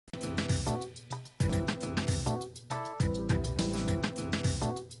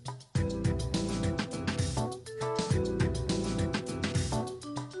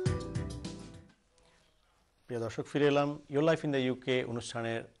প্রিয় দর্শক, ফিরে এলাম your life in the UK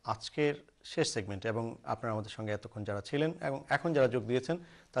অনুষ্ঠানের আজকের শেষ সেগমেন্টে এবং আপনারা আমাদের সঙ্গে এতক্ষণ যারা ছিলেন এবং এখন যারা যোগ দিয়েছেন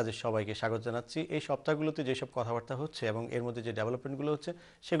তাদের সবাইকে স্বাগত জানাচ্ছি। এই সপ্তাহগুলোতে যেসব কথাবার্তা হচ্ছে এবং এর মধ্যে যে ডেভেলপমেন্টগুলো হচ্ছে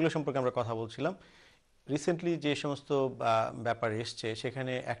সেগুলো সম্পর্কে আমরা কথা বলছিলাম। রিসেন্টলি যে সমস্ত ব্যাপার এসছে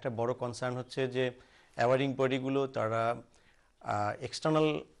সেখানে একটা বড় কনসার্ন হচ্ছে যে অ্যাওয়ার্ডিং বডিগুলো তারা এক্সটার্নাল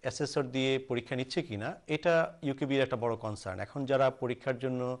অ্যাসেসর দিয়ে পরীক্ষা নিচ্ছে কি না, এটা ইউকেবির একটা বড় কনসার্ন। এখন যারা পরীক্ষার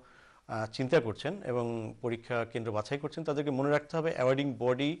জন্য চিন্তা করছেন এবং পরীক্ষা কেন্দ্র বাছাই করছেন তাদেরকে মনে রাখতে হবে অ্যাওয়ার্ডিং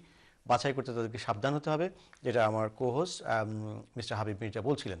বডি বাছাই করতে তাদেরকে সাবধান হতে হবে, যেটা আমার কোহোস্ট মিস্টার হাবিব মির্জা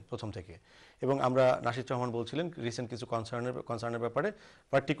বলছিলেন প্রথম থেকে। এবং আমরা নাশিদ রহমান বলছিলেন রিসেন্ট কিছু কনসার্নের ব্যাপারে।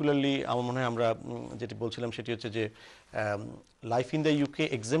 পার্টিকুলারলি আমার মনে হয় আমরা যেটি বলছিলাম সেটি হচ্ছে যে লাইফ ইন দ্য ইউকে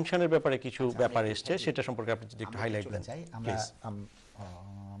এক্সেমশনের ব্যাপারে কিছু ব্যাপার এসছে, সেটা সম্পর্কে আপনি যদি একটু হাইলাইট দেন।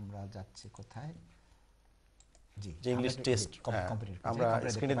 আমরা যাচ্ছি কোথায়? যে ইংলিশ টেস্ট আমরা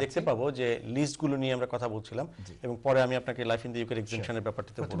স্ক্রিনে দেখতে পাবো যে লিস্টগুলো নিয়ে আমরা কথা বলছিলাম এবং পরে আমি আপনাকে লাইফ ইন দ্য ইউকে এক্সেমশনের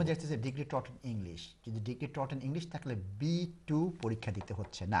ব্যাপারটিতে বলবো। প্রথমে যাচ্ছে যে ডিগ্রি টট ইন ইংলিশ। যদি ডিগ্রি টট ইন ইংলিশ থাকলে B2 পরীক্ষা দিতে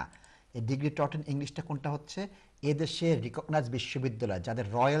হচ্ছে না। এই ডিগ্রি টট ইন ইংলিশটা কোনটা হচ্ছে? এদেশে রিকগনাইজ বিশ্ববিদ্যালয় যাদের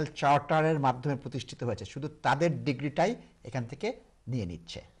রয়্যাল চার্টারের মাধ্যমে প্রতিষ্ঠিত হয়েছে শুধু তাদের ডিগ্রিটাই এখান থেকে নিয়ে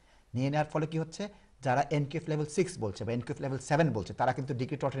নিচ্ছে। নিয়ে নেওয়ার ফলে কি হচ্ছে, যারা এনকিউএফ লেভেল 6 বলছে বা এনকিউএফ লেভেল 7 বলছে তারা কিন্তু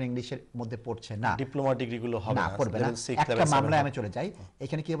ডিগ্রি টট ইন ইংলিশের মধ্যে পড়ছে না, ডিপ্লোমা ডিগ্রিগুলো হবে না, পড়বে না। একটা মামলায় আমি চলে যাই,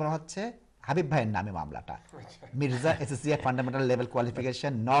 এখানে কি বলা হচ্ছে, হাবিব ভাইয়ের নামে মামলাটা, Mirza SSC fundamental level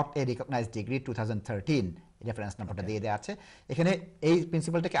qualification not a recognised degree 2013 reference নাম্বারটা দিয়ে দেওয়া আছে। এখানে এই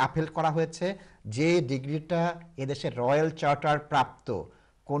প্রিন্সিপালটাকে আপিল করা হয়েছে যে ডিগ্রিটা এদেশের রয়্যাল চার্টার প্রাপ্ত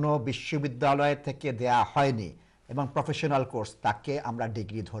কোনো বিশ্ববিদ্যালয় থেকে দেয়া হয়নি এবং প্রফেশনাল কোর্স, তাকে আমরা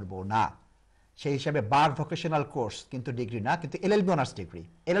ডিগ্রি ধরবো না। সেই হিসাবে বার ভোকেশনাল কোর্স কিন্তু ডিগ্রি না, কিন্তু এলএলবি অনার্স ডিগ্রি,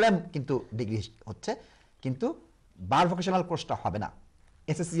 এলএলএম কিন্তু ডিগ্রি হচ্ছে, কিন্তু বার ভোকেশনাল কোর্সটা হবে না,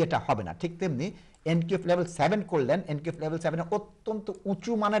 এসএসসি এটা হবে না। ঠিক তেমনি এনকিউএফ লেভেল 7 করলেন, এনকিউএফ লেভেল 7 অত্যন্ত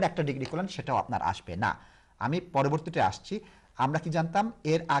উঁচু মানের একটা ডিগ্রি করলেন, সেটাও আপনার আসবে না। আমি পরবর্তীতে আসছি। আমরা কি জানতাম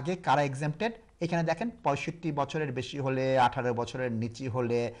এর আগে কারা এক্সাম্পটেড? এখানে দেখেন 65 বছরের বেশি হলে, 18 বছরের নিচে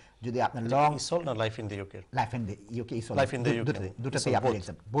হলে, যদি আপনার লং ইসল না life in the UK, life in the UK isle, দুটোতেই আপনি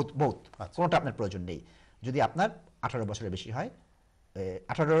এক্সাম বোথ, কোনোটা আপনার প্রয়োজন নেই। যদি আপনার 18 বছরের বেশি হয়,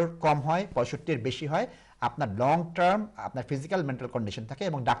 18 কম হয়, 65 বেশি হয়, আপনার লং টার্ম আপনার ফিজিক্যাল মেন্টাল কন্ডিশন থাকে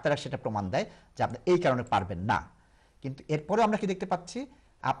এবং ডাক্তাররা সেটা প্রমাণ দেয় যে আপনি এই কারণে পারবেন না। কিন্তু এরপরে আমরা কি দেখতে পাচ্ছি,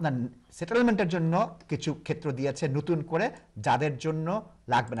 আপনার সেটেলমেন্টের জন্য কিছু ক্ষেত্র দিয়েছে নতুন করে, যাদের জন্য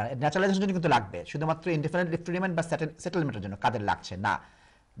লাগবে না, ন্যাচারালাইজেশনের জন্য কিন্তু লাগবে, শুধুমাত্র ইনডিফারেন্ট লিভ টু রিমেইন বা সেটেলমেন্টের জন্য কাদের লাগছে না?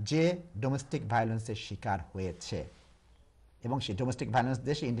 যে ডোমেস্টিক ভায়োলেন্সের শিকার হয়েছে এবং সেই ডোমেস্টিক ভায়োলেন্স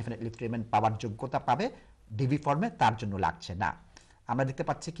দিয়ে সে ইনডিফারেন্ট লিভ টু রিমেইন পাওয়ার যোগ্যতা পাবে ডিভি ফর্মে, তার জন্য লাগছে না। আমরা দেখতে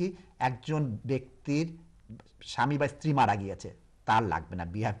পাচ্ছি কি, একজন ব্যক্তির স্বামী বা স্ত্রী মারা গিয়েছে, তার লাগবে না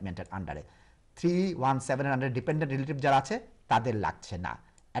বিহেভমেন্টের আন্ডারে। 317 এর আন্ডারে ডিপেন্ডেন্ট রিলেটিভ যারা আছে তাদের লাগছে না,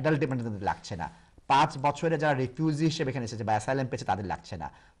 অ্যাডাল্ট ডিপেন্ডেন্টদের লাগছে না। 5 বছরে যারা রিফিউজি হিসেবে এখানে এসেছে বা অ্যাসাইলাম পেয়েছে তাদের লাগছে না।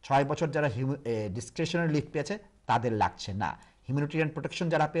 6 বছর যারা ডিসক্রিশনারি লিভ পেয়েছে তাদের লাগছে না। হিউম্যানিটেরিয়ান প্রোটেকশন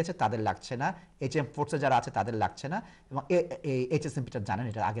যারা পেয়েছে তাদের লাগছে না। এইচএম ফোর্সে যারা আছে তাদের লাগছে না। এবং এইচএসএমপিটা জানেন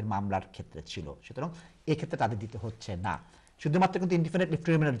এটা আগের মামলার ক্ষেত্রে ছিল, সুতরাং এই ক্ষেত্রে তাদের দিতে হচ্ছে না। শুধুমাত্র কিন্তু ইনডিফারেন্ট লিভ টু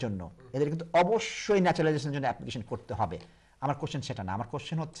রিমেইনের জন্য এদের কিন্তু অবশ্যই ন্যাচারালাইজেশনের জন্য অ্যাপ্লিকেশন করতে হবে। আমার কোশ্চেন সেটা না, আমার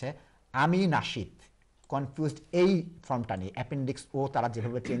কোশ্চেন হচ্ছে আমি নাশিদ কনফিউজড এই ফর্মটা নিয়ে। অ্যাপেন্ডিক্স ও তারা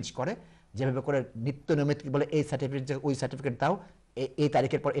যেভাবে চেঞ্জ করে, যেভাবে করে নিত্য নিয়মিত বলে এই সার্টিফিকেট ওই সার্টিফিকেট দাও, এই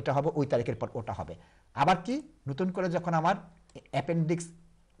তারিখের পর এটা হবে, ওই তারিখের পর ওটা হবে। আবার কি নতুন করে যখন আমার অ্যাপেন্ডিক্স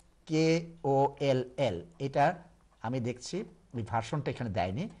KOLL এটা আমি দেখছি ওই ভার্সনটা এখানে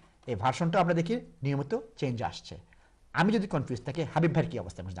দেয়নি, এই ভার্সনটা আমরা দেখি নিয়মিত চেঞ্জ আসছে। আমি যদি কনফিউজ থাকি, হাবিব ভাইয়ের কি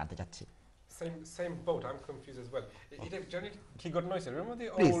অবস্থা আমি জানতে চাচ্ছি। Same boat. I'm confused as well. He got noisy. Remember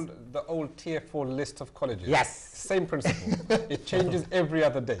the old Tier 4 list of colleges? Yes. Same principle. It changes every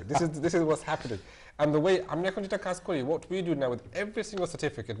other day. This is what's happening. And the way I'm not going to cast what we do now with every single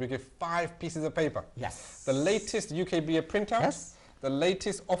certificate, we give 5 pieces of paper. Yes. The latest UKBA printout. Yes. The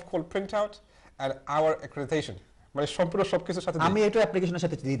latest off-call printout, and our accreditation. মানে সম্পূর্ণ সবকিছুর সাথে আমি এটা অ্যাপ্লিকেশনের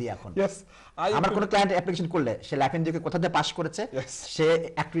সাথে দিয়ে দিই এখন। Yes. আমার কোনো ক্লায়েন্ট অ্যাপ্লিকেশন করলে সে লাইফ ইন কোথা থেকে পাস করেছে, সে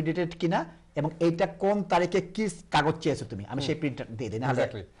অ্যাক্রিডিটেড কিনা এবং এইটা কোন তারিখে কি কাগজ চেয়েছো তুমি, আমি সেই প্রিন্ট দিয়ে দিই।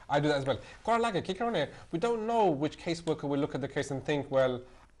 Exactly. I do that as well. করা লাগে কি কারণে? We don't know which caseworker will look at the case and think, well,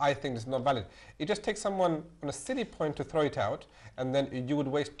 I think this is not valid. It just takes someone on a silly point to throw it out, and then you would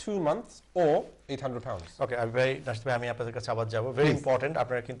waste 2 months or £800. Okay, nasheed ভাই আমি আপনাদের কাছে আবার যাব। Very important,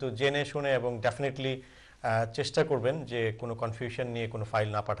 আপনারা কিন্তু জেনে শুনে এবং ডেফিনেটলি চেষ্টা করবেন যে কোনো কনফিউশন নিয়ে কোনো ফাইল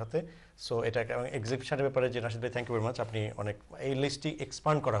না পাঠাতে। সো এটা এক্সিবিশনের ব্যাপারে যে নাশিদ ভাই থ্যাংক ইউ ভেরি মাচ, আপনি অনেক এই লিস্টটি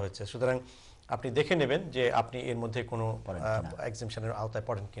এক্সপান্ড করা হয়েছে, সুতরাং আপনি দেখে নেবেন যে আপনি এর মধ্যে কোনো এক্সিবিশনের আওতায়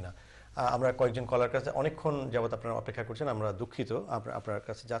পড়েন কিনা। আমরা কয়েকজন কলার কাছে অনেকক্ষণ যাবত আপনারা অপেক্ষা করছেন, আমরা দুঃখিত। আপনার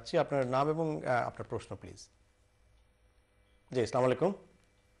কাছে যাচ্ছি, আপনার নাম এবং আপনার প্রশ্ন প্লিজ। জি, আসসালামু আলাইকুম।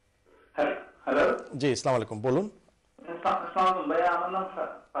 হ্যালো, জি, আসসালামু আলাইকুম, বলুন। আসসালামু ভাই, আমার নাম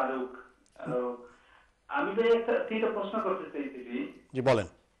ফারুক। আমি ভাই একটা তিনটা প্রশ্ন করতে চাইছি। জি, বলেন।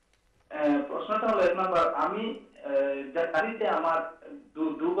 প্রশ্নটা হলো, এক নম্বর, আমি জানুয়ারিতে আমার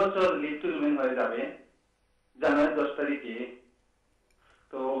 2 বছর লিভ টু রিমেইন হয়ে যাবে, জানুয়ারি 10 তারিখে।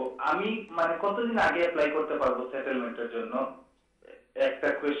 তো আমি মানে কতদিন আগে অ্যাপ্লাই করতে পারবো সেটেলমেন্টের জন্য? একটা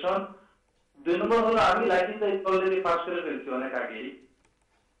কোয়েশ্চন। 2 নম্বর হলো, আমি লাইফ ইনস্যুরেন্স অলরেডি পাস করে ফেলছি অনেক আগেই,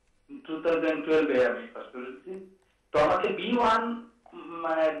 2012 এ আমি পাস করেছি। তো আমাকে B1,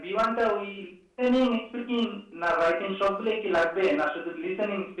 মানে B1টা ওই লিসেনিং স্পিকিং না রাইটিং সবগুলো কি লাগবে, না শুধু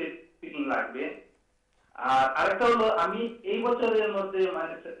লিসেনিং স্পিকিং লাগবে? আর আরেকটা হলো, আমি এই বছরের মধ্যে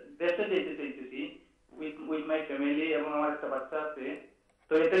মানে দেশে যেতে চাইতেছি উইথ মাই ফ্যামিলি, এবং আমার একটা বাচ্চা আছে।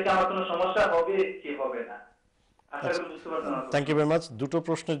 তো এতে কি আমার কোনো সমস্যা হবে কি হবে না? আশা করি বুঝতে পারছেন। Thank you very much. দুটো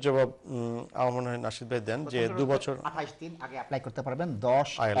প্রশ্নের জবাব আমার মনে হয় নাশিদ ভাই দেন, যে 2 বছর 28 দিন আগে অ্যাপ্লাই করতে পারবেন,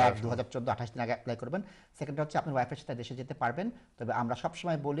 10/1/2014 28 দিন আগে অ্যাপ্লাই করবেন। সেকেন্ড হচ্ছে আপনার ওয়াইফের সাথে দেশে যেতে পারবেন, তবে আমরা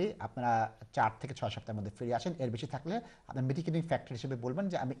সবসময় বলি আপনারা 4 থেকে 6 সপ্তাহের মধ্যে ফিরে আসেন। এর বেশি থাকলে আপনার মিটিগেটিং ফ্যাক্টর হিসেবে বলবেন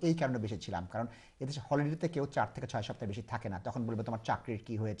যে আমি এই কারণে বেশি ছিলাম, কারণ এদেশে হলিডেতে কেউ 4 থেকে 6 সপ্তাহ বেশি থাকে না। তখন বলবে তোমার চাকরির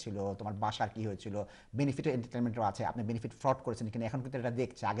কি হয়েছিল, তোমার বাসার কি হয়েছিল, বেনিফিটের এন্টারটেনমেন্টও আছে, আপনি বেনিফিট ফ্রড করেছেন কিনা এখন কিন্তু এটা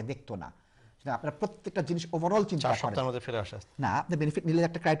দেখছে, আগে দেখতো না। আপনারা প্রত্যেকটা জিনিস ওভারঅল চিন্তা 4 করেন। সপ্তাহের মধ্যে ফিরে আসা না, আপনি বেনিফিট নিলে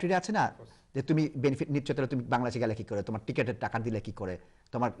একটা ক্রাইটেরিয়া আছে না, যে তুমি বেনিফিট নিচ্ছ, তাহলে তুমি বাংলাদেশে গেলে কি করে, তোমার টিকেটের টাকা দিলে কি করে,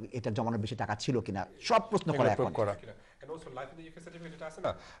 তোমার এটা জমানোর বেশি টাকা ছিল কিনা, সব প্রশ্ন করে এখন। And also, life in the UK certificate আছে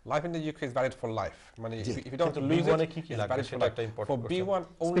না, life in the UK is valid for life. মানে জি। if you don't কিন্তু lose B1 it, এ কি it's লাগবে valid for সেটা life. একটা important For question. B1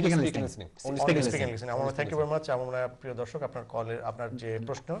 only Speaking and speaking and listening. listening. Only Only speaking and speaking and listening. listening. আমরা thank you very much. আমরা প্রিয় দর্শক, আপনার কলের আপনার যে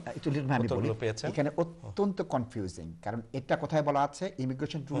প্রশ্ন একটু লিটল ভাই আমি বলি, উত্তরগুলো পেয়েছেন। এখানে অত্যন্ত কনফিউজিং, কারণ এটা কোথায় বলা আছে,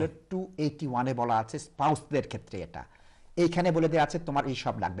 ইমিগ্রেশন রুলের 281 এ বলা আছে স্পাউসদের ক্ষেত্রে এটা, এইখানে বলে দেওয়া আছে তোমার এই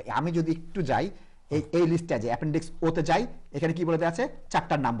সব লাগবে। আমি যদি একটু যাই এই লিস্টে, যে অ্যাপেন্ডিক্স ওতে যাই, এখানে কি বলে দেওয়া আছে,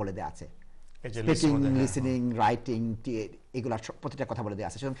 4টার নাম বলে দেওয়া আছে, এই যে স্পিকিং, list মধ্যে, লিসেনিং, রাইটিং, এগুলা প্রতিটা কথা বলে দেওয়া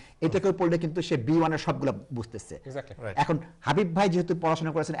আছে। সুতরাং এটা কেউ পড়লে কিন্তু সে B1 এর সবগুলো বুঝতেছে। Exactly. Right. এখন হাবিব ভাই যেহেতু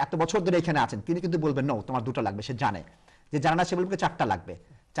পড়াশোনা করেছেন, এত বছর ধরে এখানে আছেন, তিনি কিন্তু বলবেন নো তোমার 2টা লাগবে, সে জানে। যে জানে না সে বলবে 4টা লাগবে,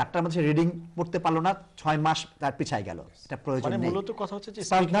 4টার মধ্যে রিডিং পড়তে পারলো না, 6 মাস তার পিছায় গেল, এটা প্রয়োজন মানে নেই। মূলত কথা হচ্ছে যে Spouse-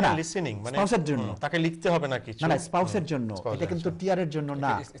 স্পিকিং না, না, এন্ড লিসেনিং, মানে spouse-এর জন্য। তাকে লিখতে হবে না কিছু, না না, স্পাউসের জন্য, Spouse এটা এর কিন্তু জন্য। টিআরের জন্য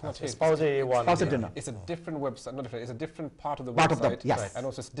না। It's not his. স্পাউসে A1 Spouse-এর জন্য। It's a different website, not different. It's a different part of the Part of the- website, yes. and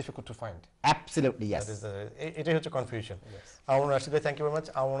also it's difficult to find. Absolutely yes. এটাই হচ্ছে কনফিউশন। আমার রাশিদ ভাই থ্যাংক ইউ ভেরি মাচ।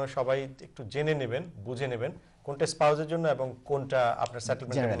 আমরা সবাই একটু জেনে নেবেন, বুঝে নেবেন কোনটা স্পাউসের জন্য এবং কোনটা আপনার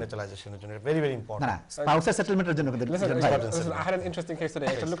সেটেলমেন্ট এবং General. ন্যাচারালাইজেশনের জন্য। ভেরি ভেরি না ইম্পর্টেন্ট। না, স্পাউসের সেটেলমেন্টের জন্য কিন্তু Listen, ভাই, listen, I had an interesting case today.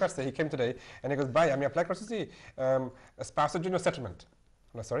 Actually, look at he came today and he goes, "Bye, I'm applying for a spouse junior settlement."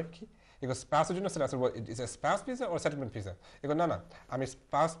 No, sorry. He goes, "Spouse junior settlement." I said, "What? Is it a spouse visa or a settlement visa?" He goes, "No. I'm a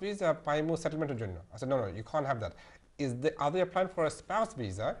spouse visa, paimu settlement junior." I said, "No, you can't have that. Are they applying for a spouse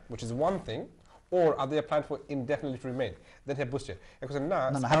visa, which is one thing, or are they applying for indefinitely to remain?" Then he boosted. He goes, "No,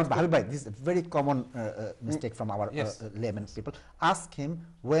 No, spouse Habib bhai, this is a very common mistake from our Yes. layman people. Ask him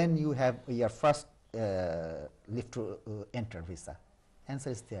when you have your first leave to enter visa.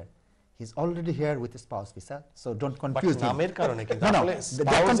 Answer is there. He's already here with a spouse visa, so don't confuse him. নামের কারণে কিন্তু No, আসলে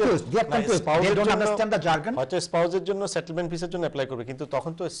they are confused. They are confused. They don't understand the jargon. হয়তো স্পাউসের জন্য settlement ভিসার জন্য apply করবে, কিন্তু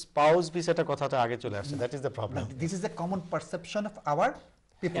তখন তো স্পাউস ভিসাটা কথাটা আগে চলে আসছে। That is the problem. This is a common perception of our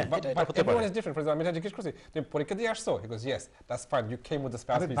people. Yeah. But, এটা but হতে everyone পারে। is different. For example, আমি জিজ্ঞেস করছি, "তুমি পরীক্ষা দিয়ে আসছো?" He goes, "Yes, that's fine. You came with the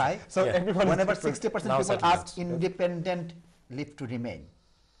spouse Habib visa." bhai, So Yeah. everyone is whenever different. 60% Now people settlements. ask independent leave to remain,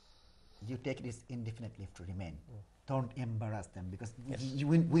 you take it as indefinite leave to remain. Don't embarrass them, because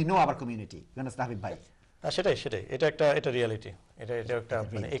we know our community. You understand, Habib bhai? সেটাই এটা reality. এটা একটা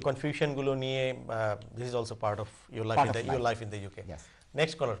মানে এই confusion গুলো নিয়ে this is also part of your life Part in of the your life. Life in the UK. Yes.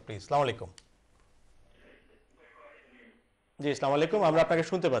 Next collar please. আসসালামু আলাইকুম। জি, আসসালামু আলাইকুম। আমরা আপনাকে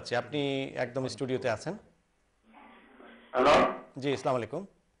শুনতে পাচ্ছি, আপনি একদম স্টুডিওতে আছেন। হ্যালো, জি, আসসালামু আলাইকুম।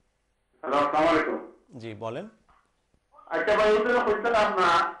 আসসালামু আলাইকুম। জি, বলেন। আচ্ছা ভাই, ওদের কইছিলাম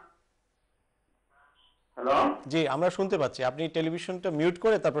না। হ্যালো, জি, আমরা শুনতে পাচ্ছি, আপনি টেলিভিশনটা মিউট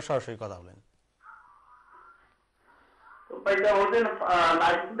করে তারপর সরাসরি কথা বলেন। তো ভাইটা ওদের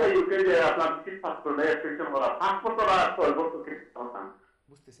লাইফ ইন দ্য ইউকে যে আপনার কি পাসপোর্টে এক্সটেনশন করা, পাসপোর্টটা করব কি কথা?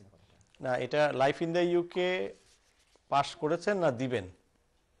 না, এটা life in the UK pass করেছেন না দিবেন?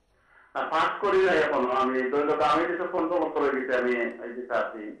 না, পাস করি নাই এখনো। আমি তো 15 বছর হয়ে গেছে আমি এই দেশে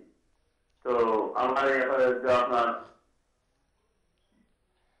আছি। তো আমার যে আপনার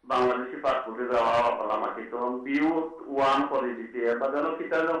বাংলাদেশি পাসপোর্টে যাওয়া হলো আমাকে, তো বিউ 1 করে দিতে বা যেন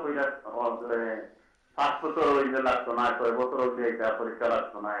কিটা যেন কইরা 5 বছর হইতে লাগতো না 6 বছর হইতে এটা পরীক্ষা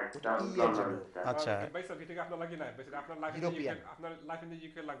লাগতো না আচ্ছা Basically, ঠিক আপনার লাগি না basically আপনার লাইফ ইন ইউকে আপনার লাইফ ইন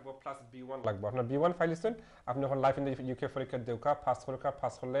ইউকে লাগবে প্লাস B1 লাগবে আপনার B1 ফাইল দিছেন আপনি এখন লাইফ ইন ইউকে পরীক্ষা দেওকা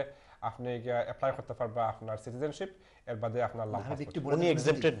পাস হলে আপনি অ্যাপ্লাই করতে পারবা আপনার সিটিজেনশিপ এর বাদে আপনার লাভ উনি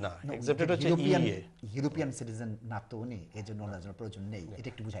এক্সেপ্টেড না এক্সেপ্টেড হচ্ছে ইউরোপিয়ান সিটিজেন না তো উনি এজন্য ওনার প্রয়োজন নেই এটা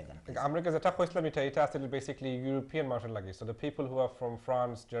একটু বুঝাই দেন আমরা যেটা কইছিলাম এটা আসলে বেসিক্যালি ইউরোপিয়ান মানুষের লাগে so the people who are from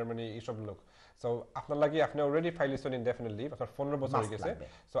France Germany এইসব লোক সো আপনার লাগে আপনি অলরেডি ফাইল দিছেন ইনডেফিনিট লিভ আপনার 15 বছর হয়ে গেছে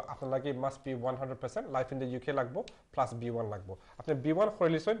সো আপনার লাগে must be 100% life in the UK লাগবে প্লাস B1 লাগবে আপনি B1 করে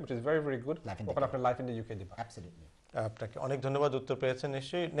লিছেন which is very very good ওখানে আপনি লাইফ ইন দ্য ইউকে দিবা অ্যাবসলিউটলি আপনাকে অনেক ধন্যবাদ উত্তর পেয়েছেন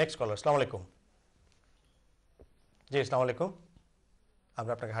নিশ্চয়ই নেক্সট কলার আসসালামু আলাইকুম জি আসসালামু আলাইকুম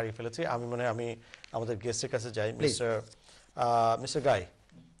আমরা আপনাকে হারিয়ে ফেলেছি আমি আমাদের গেস্টের কাছে যাই mister guy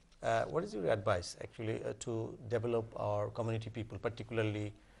what is your advice actually to develop our community people particularly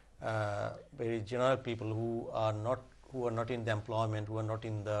very general people who are not in the employment who are not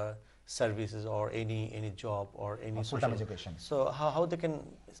in the services or any job or any social education so how they can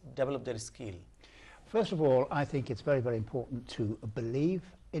develop their skill First of all, I think it's very, very important to believe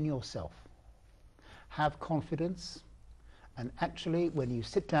in yourself, have confidence, and actually when you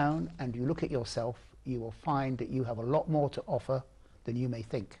sit down and you look at yourself, you will find that you have a lot more to offer than you may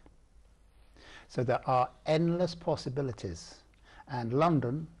think. So there are endless possibilities, and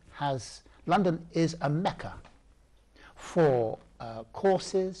London is a mecca for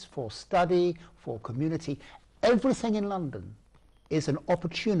courses, for study, for community. Everything in London is an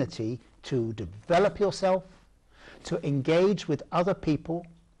opportunity to develop yourself, to engage with other people,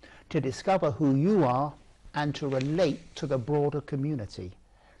 to discover who you are, and to relate to the broader community.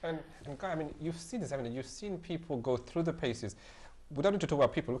 And Guy, I mean, you've seen this, haven't you? You've seen people go through the paces. We don't need to talk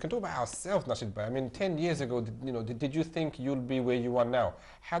about people. We can talk about ourselves, Nasheed Bhai. I mean, 10 years ago, did you think you'll be where you are now?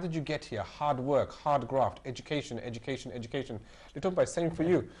 How did you get here? Hard work, hard graft, education. Little by same for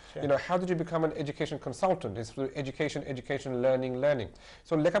you. Sure. You know, how did you become an education consultant? It's through education, learning.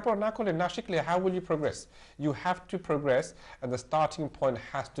 So, lekapura na kole nashikle, how will you progress? You have to progress, and the starting point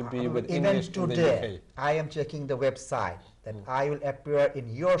has to be with English in the UK. I am checking the website that I will appear in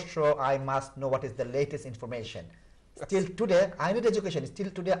your show. I must know what is the latest information. Still today, I need education. Still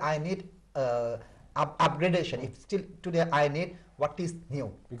today, I need upgradation. If still today, I need what is new.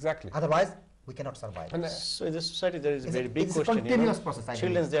 Exactly. Otherwise, we cannot survive. And so in this society, there is a very big question. It's a continuous process.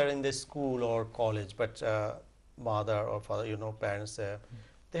 Children, they are in the school or college, but mother or father, parents,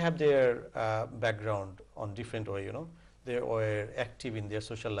 they have their background on different way. They were active in their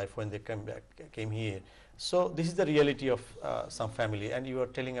social life when they came here. So this is the reality of some family, and you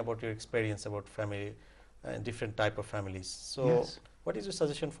are telling about your experience about family. Different type of families. So Yes. what is your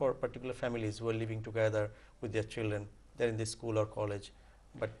suggestion for particular families who are living together with their children? They're in the school or college,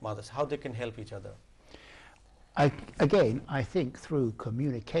 but mothers, how they can help each other? I think through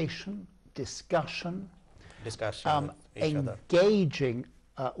communication, discussion, with each other. engaging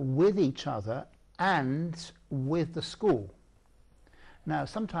with each other and with the school. Now,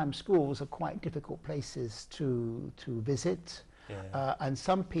 sometimes schools are quite difficult places to visit. And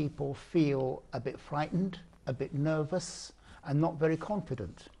some people feel a bit frightened, a bit nervous, and not very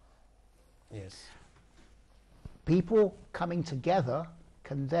confident. Yes. People coming together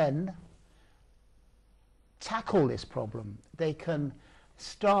can then tackle this problem. They can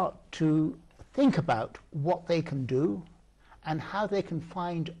start to think about what they can do and how they can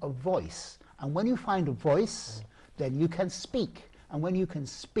find a voice. And when you find a voice, then you can speak. And when you can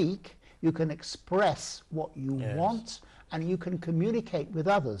speak, you can express what you want, and you can communicate with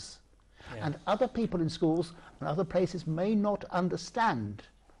others. And other people in schools and other places may not understand.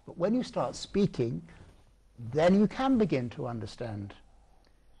 But when you start speaking, then you can begin to understand.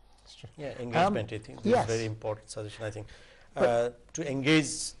 Yeah, engagement, I think this is a very important suggestion, I think. To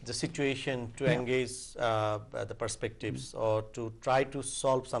engage the situation, to engage the perspectives, or to try to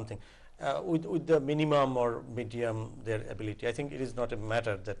solve something with the minimum or medium their ability. I think it is not a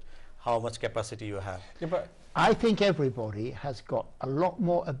matter that how much capacity you have. Yeah, but I think everybody has got a lot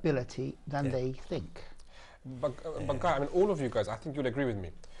more ability than they think. But Guy, I mean, all of you guys, I think you'll agree with me.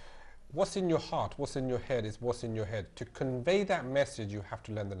 What's in your heart, what's in your head is what's in your head. To convey that message, you have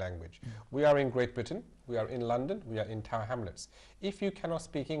to learn the language. We are in Great Britain, we are in London, we are in Tower Hamlets. If you cannot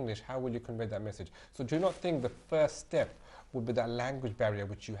speak English, how will you convey that message? So do you not think the first step would be that language barrier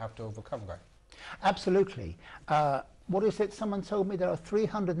which you have to overcome, Guy? Absolutely. What is it? Someone told me there are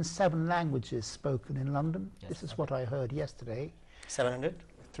 307 languages spoken in London. This is what I heard yesterday. 700?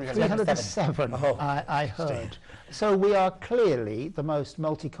 307, I heard. So we are clearly the most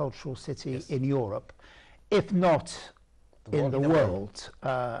multicultural city in Europe, if not in the world.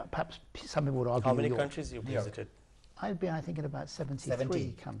 Perhaps some people would argue How many New York. countries you visited? I've been, I think, in about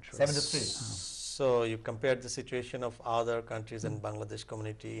 73 countries. 73. So you compared the situation of other countries and Bangladesh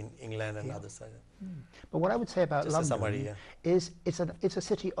community in England and other side. But what I would say about Just a London summary, is it's a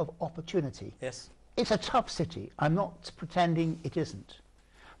city of opportunity. Yes. It's a tough city. I'm not pretending it isn't.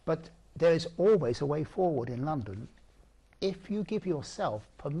 But there is always a way forward in London if you give yourself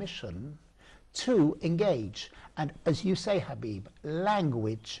permission to engage. And as you say, Habib,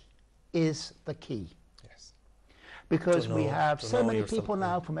 language is the key. Yes. Because we know- have to so know many yourself, people yeah.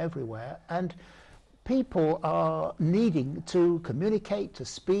 now from everywhere, and people are needing to communicate, to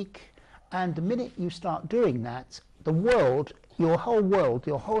speak, and the minute you start doing that, the world, your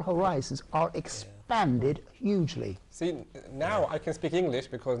whole horizons are expanded hugely. See, now I can speak English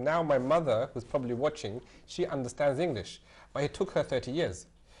because now my mother, who's probably watching, she understands English. But it took her 30 years.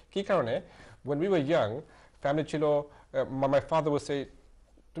 Ki karone, when we were young, family chilo, my father would say,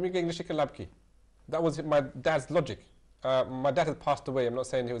 "Tumi ki English ke lab ki?" That was my dad's logic. My dad has passed away. I'm not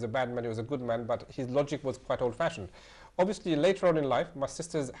saying he was a bad man, he was a good man, but his logic was quite old-fashioned. Obviously, later on in life, my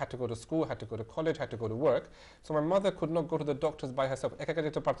sisters had to go to school, had to go to college, had to go to work. So my mother could not go to the doctors by herself.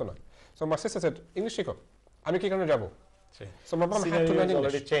 So my sister said, "English shiko. Ami ki karone jabo?" So my mom had to Scenario learn has English.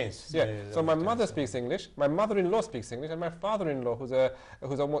 already changed. Yeah. Scenario has So my already mother changed. speaks English. My mother-in-law speaks English, and my father-in-law,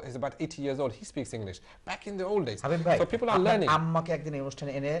 he's about 80 years old, he speaks English. Back in the old days. Habib ভাই So people are আপনার learning. আম্মাকে একদিন এই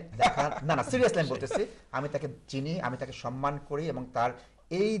অনুষ্ঠানে এনে দেখা না না সিরিয়াসলি আমি বলতেছি আমি তাকে চিনি আমি তাকে সম্মান করি এবং তার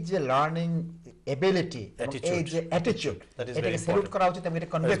এই যে লার্নিং এবিলিটি এবং এই Attitude. যে অ্যাটিটিউড That is এটাকে very স্যালুট important. করা উচিত এবং এটা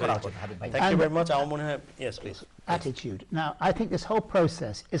কনভে That is করা very উচিত হাবিব ভাই Thank you And- very much. আমার মনে হয় yes please. Attitude. Now, I think this whole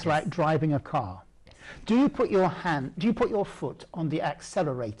process is like driving a car. Do you put your foot on the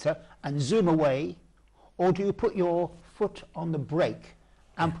accelerator and zoom away, or do you put your foot on the brake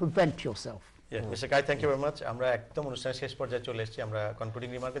and prevent yourself? Yes, Mr. Kai, thank you very much. আমরা একদম অনুষ্ঠানের শেষ পর্যায়ে চলে এসেছি। আমরা concluding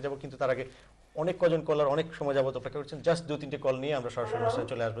রিমার্কে যাব, কিন্তু তার আগে অনেক কজন কলার অনেক সময় যাবত অপেক্ষা করছেন। জাস্ট 2-3টে কল নিয়ে আমরা সরাসরি অনুষ্ঠানে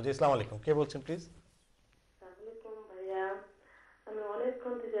চলে আসবো। জি, আসসালামু আলাইকুম। কে বলছেন প্লিজ? আসসালামু ভাইয়া, আমি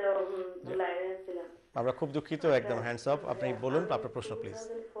অনেকক্ষণ থেকে লাইনে ছিলাম। আমরা খুব দুঃখিত, একদম হ্যান্ডস আপ। আপনি বলুন আপনার প্রশ্ন প্লিজ।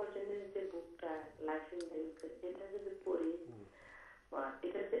 2014 যে বুকটা লাইফ ইন দ্য ইউকে, এটা যদি পড়ি, বা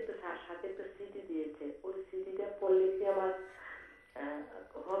এটা একটু সাথে একটা সিডি দিয়েছে, ওই সিডিটা পড়লে কি আমার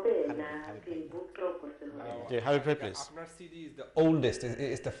হবে না কি বুক ড্রপ করতে হবে? জি, হাবিব ভাই প্লিজ। আপনার CD is the oldest,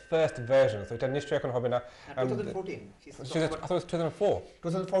 is the first version, so এটা নিশ্চয়ই এখন হবে না। 2014 I thought it was 2004.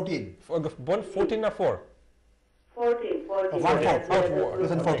 2014 Born 14 or 4? 14.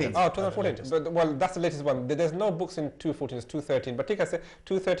 2014 Oh, 2014. But, well, that's the latest one. There's no books in 214, it's 213. But ঠিক আছে,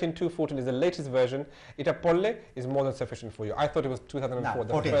 213, 214 is the latest version. এটা পড়লে is more than sufficient for you. I thought it was 2004,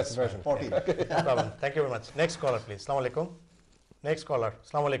 the first version. 14 No problem. Thank you very much. Next caller please. আসসালামু আলাইকুম। Next কলার।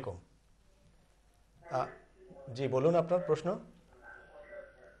 আসসালামু আলাইকুম। জি, বলুন আপনার প্রশ্ন।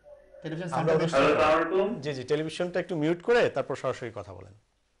 টেলিভিশন আমরা সেন্টার হ্যালো, আসসালামু আলাইকুম। জি জি, টেলিভিশনটা একটু মিউট করে তারপর সরাসরি কথা বলেন।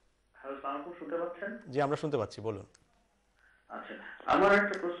 হ্যালো, আসসালামু আলাইকুম, শুনতে পাচ্ছেন? জি, আমরা শুনতে পাচ্ছি, বলুন। আচ্ছা, আমার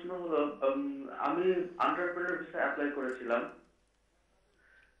একটা প্রশ্ন হলো, আমি এন্টারপ্রেনার ভিসা অ্যাপ্লাই করেছিলাম।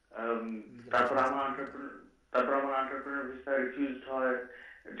 তারপর আমার এন্টারপ্রেনার ভিসা রিফিউজড হয়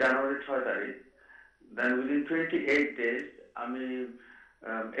জানুয়ারি 6 তারিখ। দেন উইদিন 28 ডেজ আমি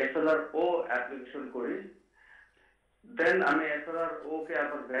এসএলআরও অ্যাপ্লিকেশন করি। দেন আমি এসএলআরও কে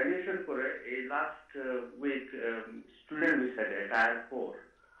আবার ভ্যালিডেশন করে এই লাস্ট উইক স্টুডেন্ট ভিসাতে টায়ার 4।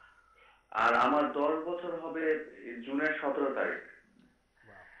 আর আমার 10 বছর হবে জুনের 17 তারিখ।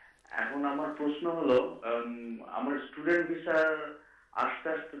 এখন আমার প্রশ্ন হলো, আমার স্টুডেন্ট ভিসা আস্তে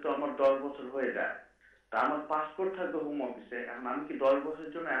আস্তে তো আমার 10 বছর হয়ে যায়, তা আমার পাসপোর্ট থাকবে হোম অফিসে। এখন আমি কি 10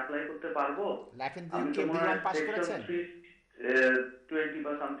 বছরের জন্য অ্যাপ্লাই করতে পারবো? লাইফ ইন দ্য আমি ইউকে তো মনে হয় বিমান পাস করেছেন? 20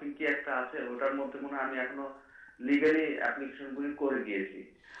 বা সামথিং কি একটা আছে, ওটার মধ্যে মনে হয় আমি এখনো লিগালি অ্যাপ্লিকেশন গুলি করে দিয়েছি।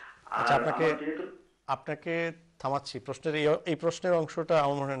 আচ্ছা, আর আমার যেহেতু আপনাকে থামাচ্ছি। প্রশ্নের এই প্রশ্নের অংশটা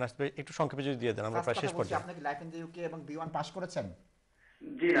আমার মনে হয় না, একটু সংক্ষেপে যদি দিয়ে দেন, আমরা প্রায় শেষ পর্যায়ে। আপনি কি লাইফ ইন দ্য ইউকে এবং বি1 পাস করেছেন?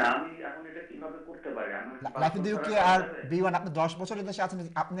 জি না, আমি এখন এটা কিভাবে করতে পারি? Life in the UK R B one আপনি 10 বছরের দেশে আছেন,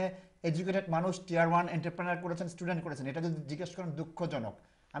 আপনি এডুকেটেড মানুষ, টিয়ার 1 এন্টারপ্রেনার করেছেন, স্টুডেন্ট করেছেন, এটা যদি জিজ্ঞেস করেন দুঃখজনক।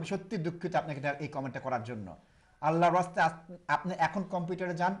 আমি সত্যি দুঃখিত আপনাকে এই কমেন্টটা করার জন্য। আল্লাহর রাস্তায় আপনি এখন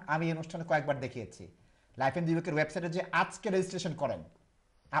কম্পিউটারে যান, আমি এই অনুষ্ঠানে কয়েকবার দেখিয়েছি। লাইফ ইন দ্য ইউকে ওয়েবসাইটে যে আজকে রেজিস্ট্রেশন করেন,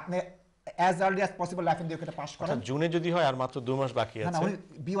 আপনি as early as possible life in the UK pass করেন। জুনে যদি হয়, আর মাত্র 2 মাস বাকি না না, আছে। উনি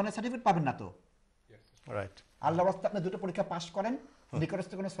বি1 এর সার্টিফিকেট পাবেন না তো। রাইট। আল্লাহর রাস্তায় আপনি দুটো পরীক্ষা পাস করেন,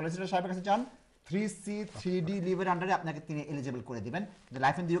 নিকটস্থ কোনো সলিসিটর সাহেবের কাছে যান, 3C 3D লিভের আন্ডারে আপনাকে তিনি এলিজিবল করে দিবেন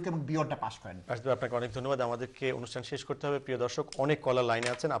লাইফ ইন দ্য ইউকে এবং বিওটা পাস করেন। রাশিদ ভাই, আপনাকে অনেক ধন্যবাদ। আমাদেরকে অনুষ্ঠান শেষ করতে হবে। প্রিয় দর্শক, অনেক কলার লাইনে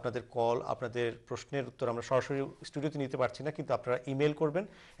আছেন। আপনাদের কল, আপনাদের প্রশ্নের উত্তর আমরা সরাসরি স্টুডিওতে নিতে পারছি না, কিন্তু আপনারা ইমেল করবেন,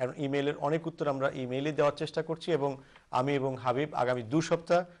 এবং ইমেলের অনেক উত্তর আমরা ইমেইলে দেওয়ার চেষ্টা করছি, এবং আমি এবং হাবিব আগামী 2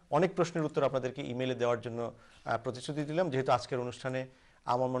 সপ্তাহ অনেক প্রশ্নের উত্তর আপনাদেরকে ইমেইলে দেওয়ার জন্য প্রতিশ্রুতি দিলাম। যেহেতু আজকের অনুষ্ঠানে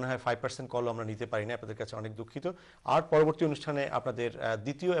আমার মনে হয় 5% কল আমরা নিতে পারি না, আপনাদের কাছে অনেক দুঃখিত। আর পরবর্তী অনুষ্ঠানে আপনাদের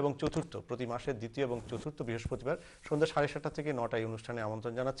দ্বিতীয় এবং চতুর্থ, প্রতি মাসের দ্বিতীয় এবং চতুর্থ বৃহস্পতিবার সন্ধ্যা 7:30 থেকে 9টায় অনুষ্ঠানে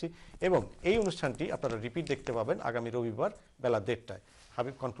আমন্ত্রণ জানাচ্ছি, এবং এই অনুষ্ঠানটি আপনারা রিপিট দেখতে পাবেন আগামী রবিবার বেলা 1:30টায়।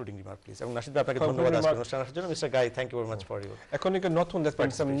 Habib, concluding remark please. এবং নাশিদ ভাই, আপনাকে ধন্যবাদ আজকে অনুষ্ঠানে আসার জন্য। Mister guy, thank you very much for your. এখন নতুন there's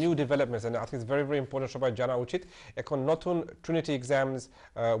been some new developments and I think it's very very important সবাই জানা উচিত। এখন নতুন Trinity exams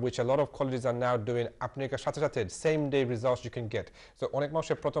which a lot of colleges are now doing, আপনি সাথে সাথে same day results you can get. So অনেক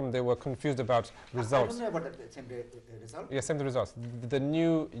মানুষের প্রথম they were confused about results. I don't know about the same day result. Yeah, same day results. The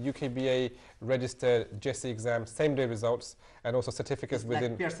new UKBA registered JC exam, same day results, and also certificates It's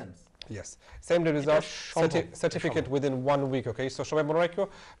within. like Pearson's. Yes, same day results, সম্ভব, certificate within 1 week. Okay, so সবাই মনে রাখো,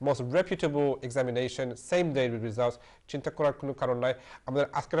 most reputable examination, same day results. চিন্তা করার কোনো কারণ নাই। আমাদের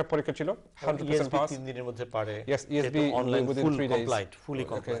আজকের পরীক্ষা ছিল 100% pass. 3 দিনের মধ্যে পারে। Yes, ESB online within full 3 days. Complete, fully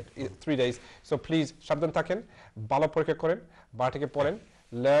complete. Okay, 3 days. So please সাবধান থাকেন, ভালো পরীক্ষা করেন, বাড়িতে পড়েন,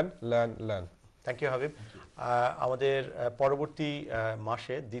 learn. Thank you Habib. আমাদের পরবর্তী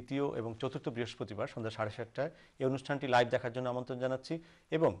মাসে দ্বিতীয় এবং চতুর্থ বৃহস্পতিবার সন্ধ্যা 7:30টায় এই অনুষ্ঠানটি লাইভ দেখার জন্য আমন্ত্রণ জানাচ্ছি,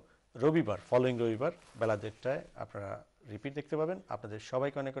 এবং রবিবার, ফলোইং রবিবার বেলা 1:30টায় আপনারা রিপিট দেখতে পাবেন। আপনাদের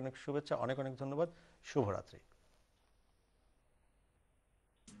সবাইকে অনেক অনেক শুভেচ্ছা, অনেক অনেক ধন্যবাদ। শুভরাত্রি।